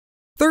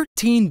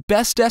13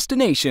 best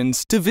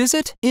destinations to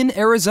visit in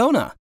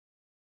Arizona.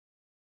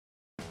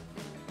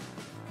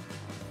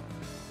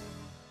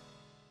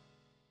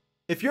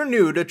 If you're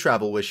new to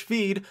Travel Wish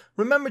feed,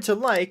 remember to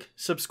like,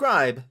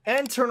 subscribe,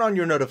 and turn on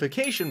your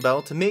notification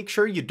bell to make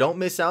sure you don't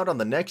miss out on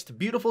the next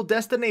beautiful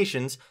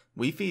destinations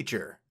we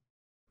feature.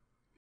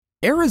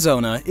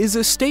 Arizona is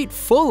a state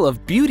full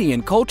of beauty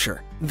and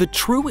culture, the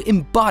true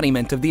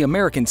embodiment of the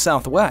American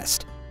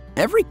Southwest.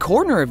 Every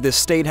corner of this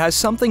state has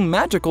something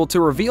magical to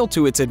reveal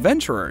to its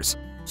adventurers.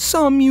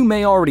 Some you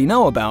may already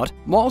know about,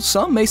 while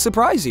some may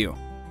surprise you.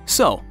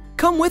 So,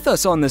 come with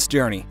us on this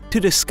journey to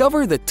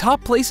discover the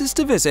top places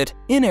to visit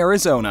in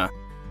Arizona.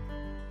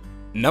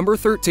 Number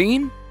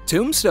 13.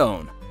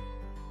 Tombstone.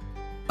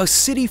 A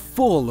city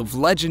full of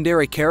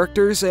legendary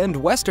characters and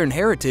Western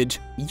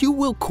heritage, you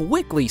will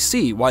quickly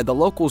see why the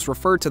locals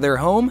refer to their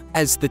home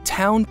as the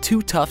town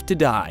too tough to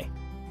die.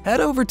 Head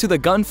over to the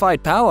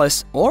Gunfight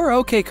Palace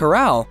or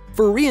Corral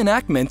for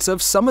reenactments of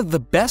some of the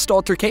best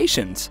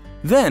altercations.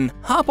 Then,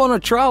 hop on a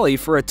trolley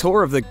for a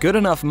tour of the Good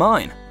Enough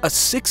Mine, a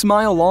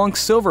 6-mile-long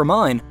silver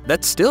mine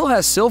that still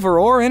has silver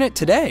ore in it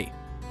today.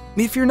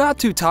 If you're not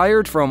too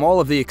tired from all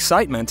of the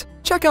excitement,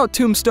 check out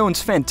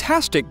Tombstone's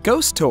fantastic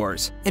ghost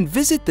tours and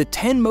visit the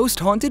 10 most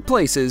haunted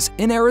places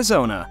in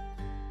Arizona.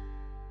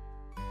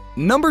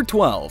 Number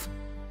 12.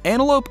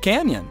 Antelope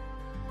Canyon.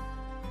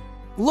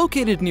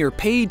 Located near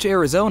Page,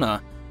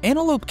 Arizona,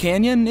 Antelope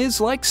Canyon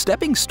is like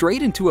stepping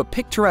straight into a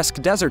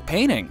picturesque desert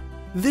painting.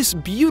 This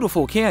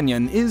beautiful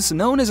canyon is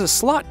known as a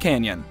slot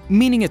canyon,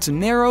 meaning it's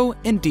narrow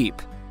and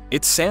deep.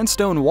 Its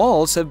sandstone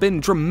walls have been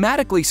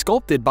dramatically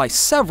sculpted by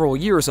several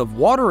years of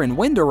water and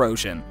wind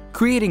erosion,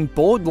 creating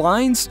bold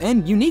lines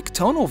and unique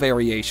tonal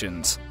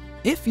variations.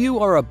 If you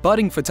are a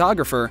budding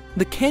photographer,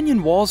 the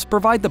canyon walls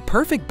provide the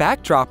perfect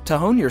backdrop to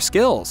hone your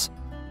skills.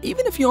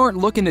 Even if you aren't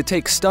looking to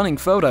take stunning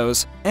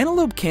photos,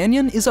 Antelope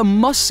Canyon is a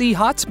must-see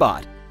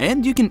hotspot,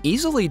 and you can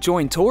easily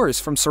join tours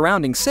from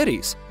surrounding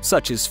cities,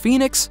 such as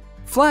Phoenix,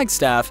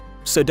 Flagstaff,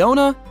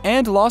 Sedona,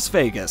 and Las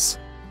Vegas.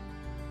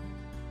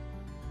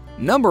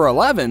 Number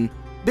 11.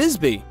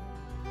 Bisbee.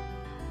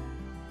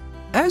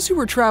 As you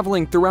are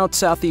traveling throughout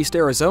southeast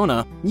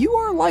Arizona, you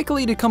are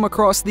likely to come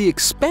across the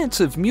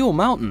expansive Mule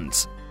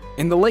Mountains.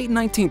 In the late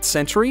 19th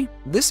century,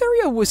 this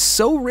area was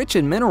so rich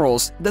in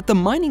minerals that the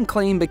mining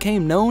claim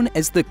became known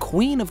as the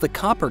Queen of the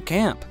Copper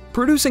Camp,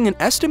 producing an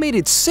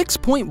estimated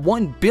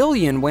 6.1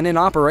 billion when in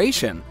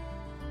operation.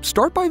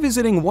 Start by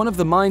visiting one of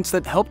the mines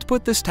that helped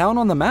put this town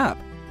on the map.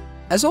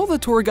 As all the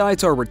tour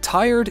guides are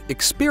retired,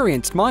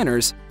 experienced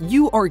miners,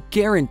 you are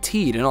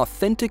guaranteed an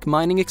authentic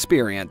mining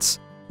experience.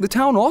 The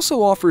town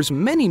also offers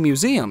many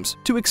museums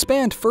to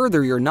expand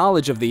further your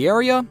knowledge of the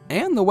area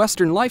and the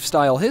Western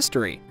lifestyle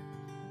history.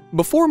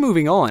 Before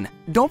moving on,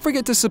 don't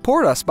forget to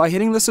support us by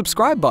hitting the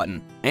subscribe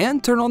button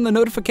and turn on the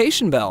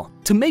notification bell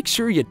to make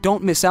sure you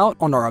don't miss out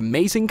on our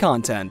amazing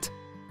content.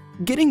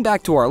 Getting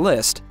back to our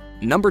list,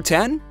 number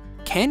 10.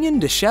 Canyon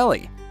de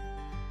Chelly.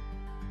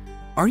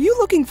 Are you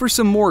looking for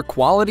some more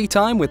quality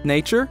time with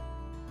nature?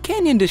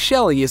 Canyon de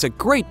Chelly is a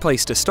great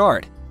place to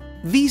start.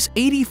 These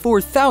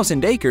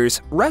 84,000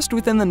 acres rest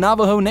within the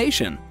Navajo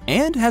Nation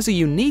and has a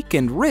unique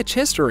and rich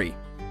history.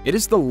 It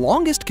is the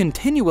longest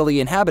continually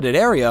inhabited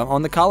area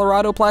on the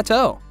Colorado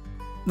Plateau.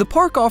 The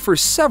park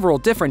offers several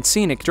different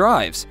scenic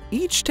drives,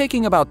 each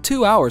taking about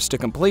 2 hours to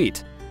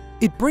complete.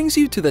 It brings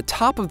you to the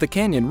top of the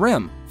canyon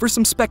rim for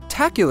some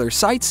spectacular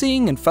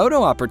sightseeing and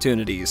photo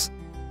opportunities.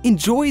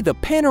 Enjoy the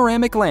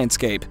panoramic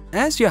landscape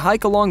as you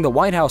hike along the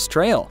White House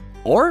Trail,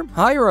 or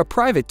hire a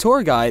private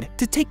tour guide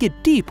to take you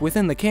deep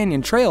within the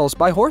canyon trails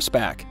by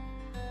horseback.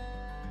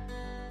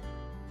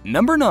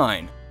 Number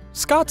 9.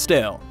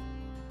 Scottsdale.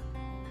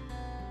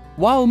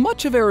 While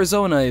much of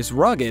Arizona is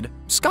rugged,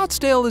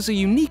 Scottsdale is a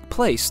unique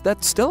place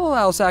that still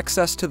allows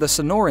access to the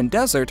Sonoran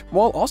Desert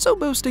while also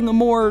boasting a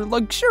more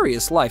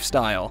luxurious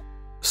lifestyle.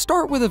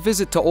 Start with a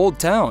visit to Old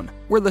Town,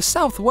 where the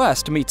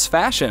Southwest meets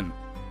fashion.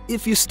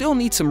 If you still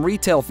need some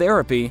retail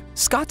therapy,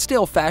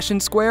 Scottsdale Fashion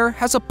Square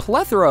has a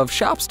plethora of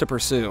shops to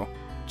pursue.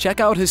 Check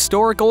out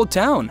historic Old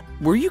Town,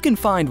 where you can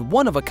find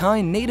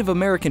one-of-a-kind Native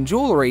American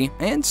jewelry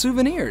and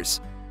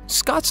souvenirs.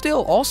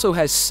 Scottsdale also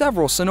has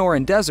several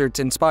Sonoran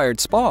Desert-inspired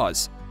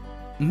spas.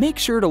 Make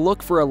sure to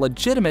look for a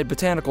legitimate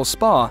botanical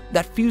spa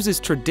that fuses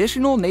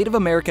traditional Native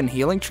American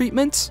healing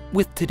treatments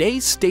with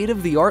today's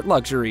state-of-the-art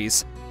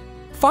luxuries.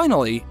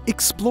 Finally,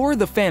 explore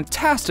the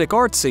fantastic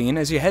art scene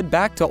as you head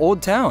back to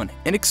Old Town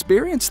and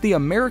experience the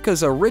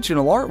America's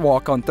Original Art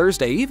Walk on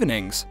Thursday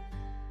evenings.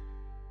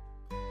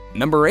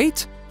 Number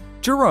 8.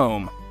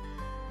 Jerome.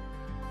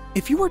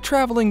 If you are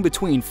traveling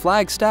between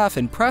Flagstaff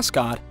and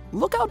Prescott,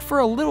 look out for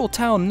a little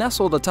town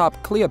nestled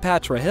atop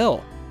Cleopatra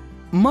Hill.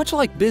 Much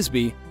like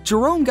Bisbee,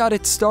 Jerome got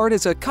its start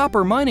as a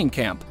copper mining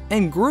camp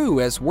and grew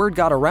as word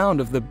got around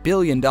of the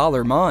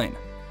billion-dollar mine.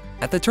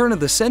 At the turn of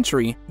the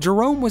century,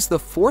 Jerome was the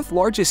 4th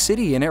largest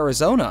city in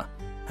Arizona.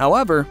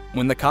 However,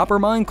 when the copper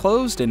mine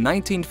closed in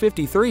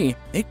 1953,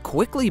 it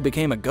quickly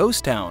became a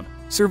ghost town,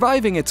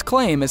 surviving its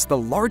claim as the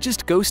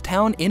largest ghost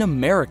town in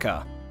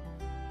America.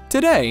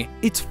 Today,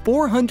 its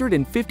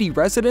 450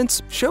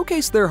 residents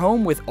showcase their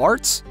home with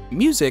arts,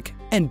 music,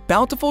 and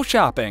bountiful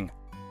shopping.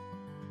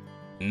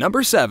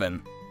 Number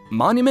 7.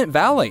 Monument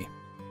Valley.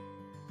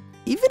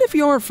 Even if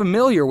you aren't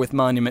familiar with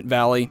Monument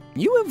Valley,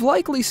 you have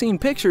likely seen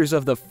pictures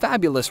of the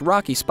fabulous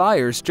rocky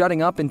spires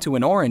jutting up into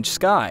an orange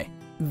sky.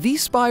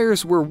 These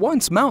spires were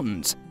once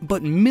mountains,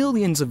 but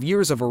millions of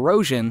years of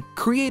erosion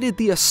created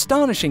the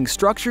astonishing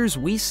structures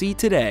we see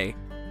today.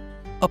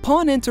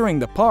 Upon entering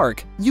the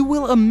park, you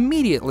will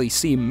immediately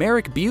see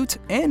Merrick Butte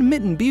and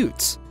Mitten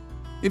Buttes.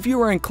 If you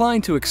are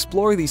inclined to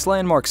explore these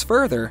landmarks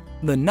further,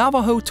 the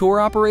Navajo tour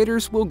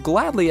operators will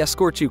gladly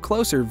escort you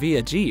closer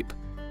via Jeep.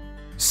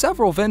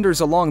 Several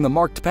vendors along the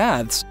marked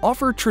paths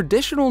offer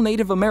traditional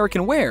Native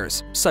American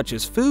wares such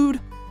as food,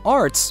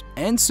 arts,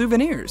 and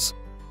souvenirs.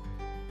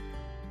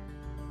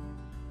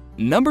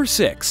 Number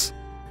 6.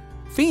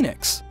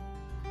 Phoenix.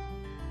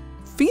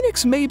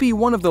 Phoenix may be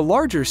one of the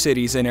larger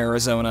cities in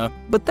Arizona,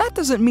 but that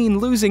doesn't mean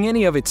losing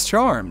any of its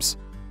charms.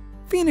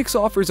 Phoenix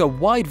offers a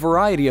wide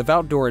variety of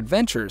outdoor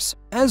adventures,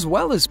 as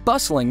well as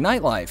bustling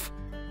nightlife.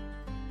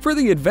 For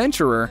the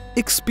adventurer,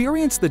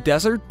 experience the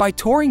desert by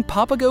touring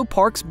Papago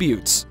Park's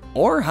buttes,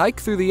 or hike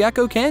through the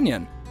Echo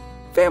Canyon.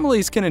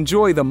 Families can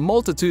enjoy the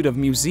multitude of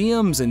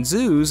museums and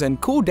zoos and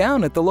cool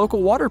down at the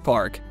local water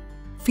park.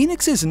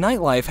 Phoenix's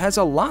nightlife has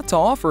a lot to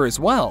offer as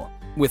well,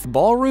 with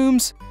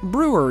ballrooms,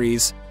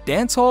 breweries,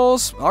 dance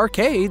halls,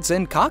 arcades,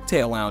 and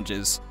cocktail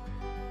lounges.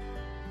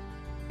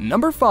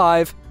 Number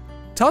 5.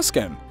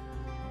 Tucson.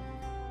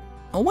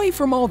 Away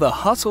from all the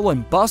hustle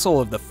and bustle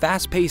of the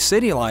fast-paced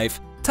city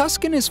life,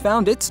 Tucson has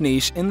found its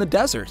niche in the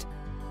desert.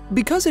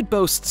 Because it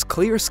boasts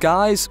clear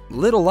skies,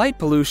 little light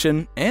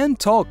pollution, and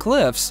tall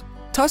cliffs,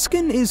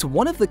 Tucson is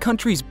one of the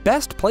country's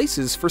best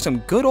places for some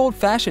good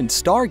old-fashioned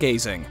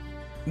stargazing.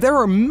 There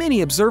are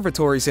many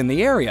observatories in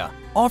the area,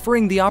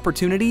 offering the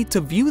opportunity to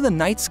view the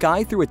night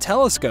sky through a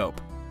telescope,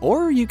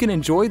 or you can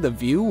enjoy the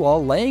view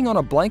while laying on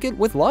a blanket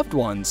with loved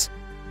ones.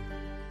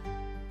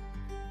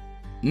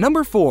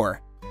 Number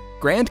 4.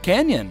 Grand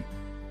Canyon.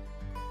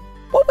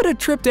 What would a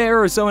trip to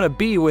Arizona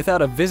be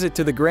without a visit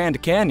to the Grand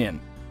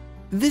Canyon?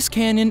 This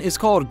canyon is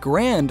called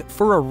Grand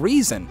for a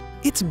reason.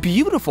 It's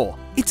beautiful,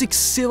 it's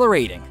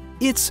exhilarating,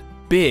 it's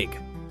big.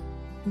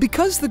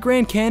 Because the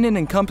Grand Canyon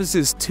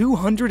encompasses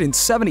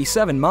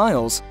 277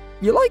 miles,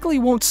 you likely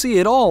won't see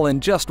it all in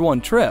just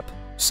one trip.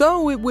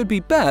 So it would be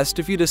best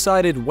if you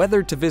decided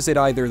whether to visit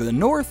either the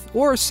North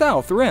or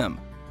South Rim.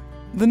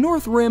 The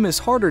North Rim is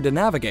harder to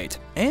navigate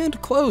and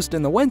closed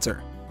in the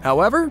winter.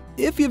 However,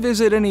 if you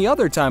visit any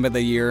other time of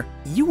the year,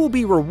 you will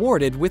be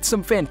rewarded with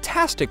some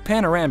fantastic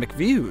panoramic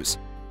views.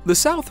 The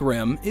South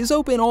Rim is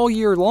open all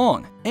year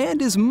long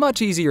and is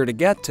much easier to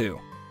get to.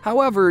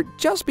 However,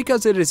 just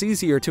because it is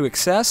easier to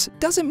access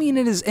doesn't mean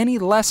it is any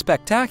less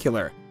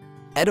spectacular.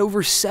 At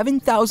over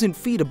 7,000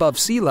 feet above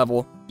sea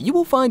level, you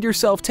will find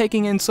yourself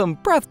taking in some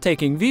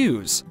breathtaking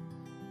views.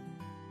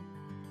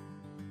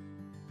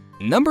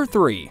 Number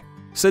 3.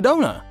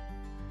 Sedona.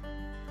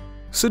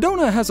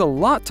 Sedona has a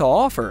lot to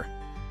offer.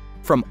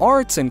 From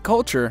arts and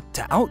culture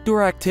to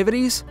outdoor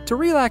activities to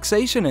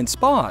relaxation and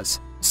spas,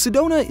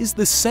 Sedona is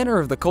the center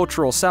of the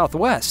cultural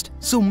Southwest,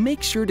 so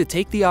make sure to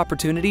take the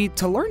opportunity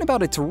to learn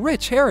about its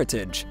rich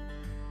heritage.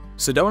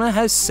 Sedona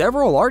has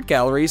several art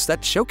galleries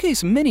that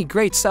showcase many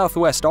great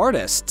Southwest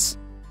artists.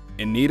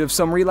 In need of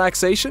some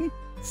relaxation?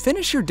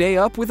 Finish your day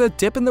up with a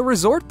dip in the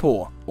resort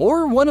pool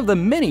or one of the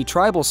many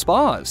tribal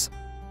spas.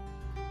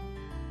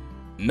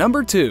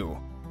 Number 2.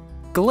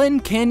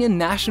 Glen Canyon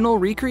National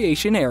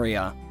Recreation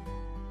Area.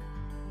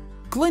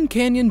 Glen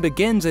Canyon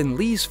begins in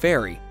Lee's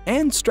Ferry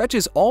and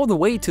stretches all the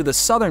way to the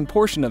southern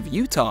portion of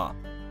Utah.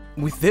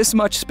 With this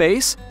much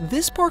space,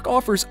 this park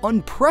offers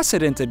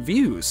unprecedented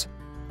views.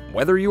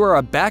 Whether you are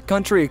a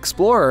backcountry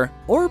explorer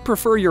or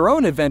prefer your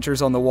own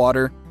adventures on the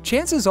water,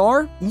 chances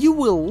are you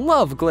will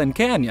love Glen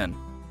Canyon.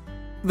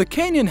 The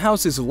canyon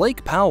houses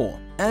Lake Powell,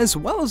 as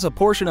well as a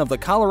portion of the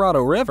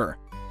Colorado River.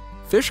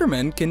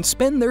 Fishermen can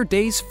spend their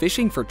days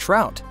fishing for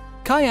trout,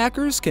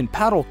 kayakers can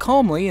paddle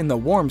calmly in the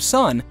warm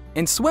sun,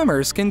 and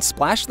swimmers can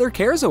splash their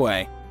cares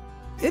away.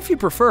 If you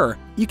prefer,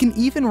 you can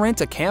even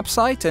rent a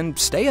campsite and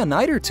stay a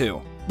night or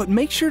two. But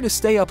make sure to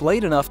stay up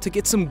late enough to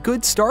get some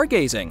good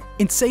stargazing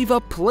and save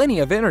up plenty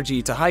of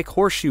energy to hike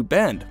Horseshoe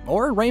Bend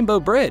or Rainbow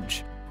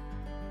Bridge.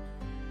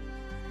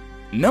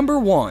 Number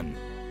 1.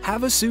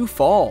 Havasu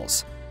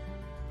Falls.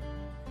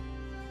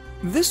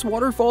 This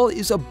waterfall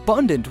is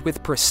abundant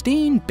with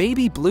pristine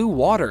baby blue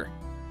water.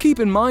 Keep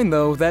in mind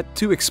though that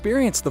to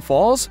experience the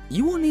falls,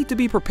 you will need to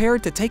be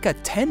prepared to take a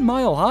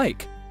 10-mile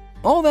hike.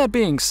 All that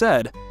being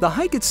said, the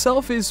hike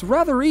itself is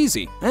rather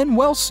easy and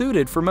well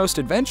suited for most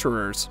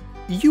adventurers.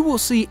 You will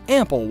see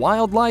ample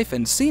wildlife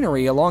and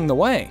scenery along the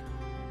way.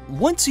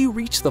 Once you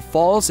reach the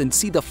falls and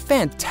see the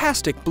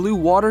fantastic blue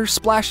water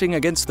splashing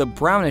against the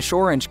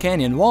brownish-orange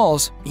canyon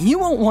walls, you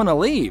won't want to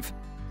leave.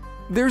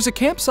 There's a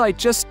campsite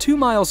just 2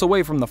 miles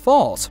away from the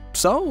falls,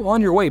 so on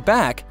your way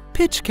back,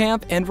 pitch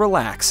camp and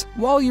relax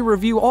while you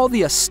review all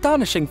the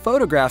astonishing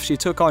photographs you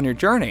took on your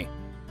journey.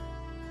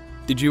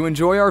 Did you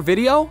enjoy our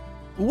video?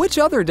 Which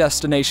other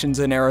destinations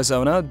in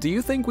Arizona do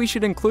you think we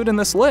should include in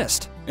this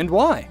list, and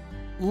why?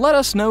 Let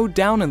us know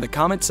down in the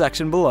comment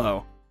section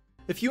below.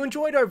 If you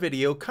enjoyed our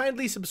video,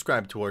 kindly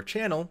subscribe to our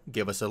channel,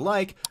 give us a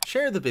like,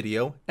 share the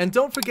video, and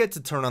don't forget to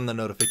turn on the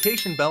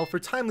notification bell for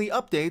timely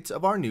updates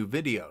of our new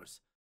videos.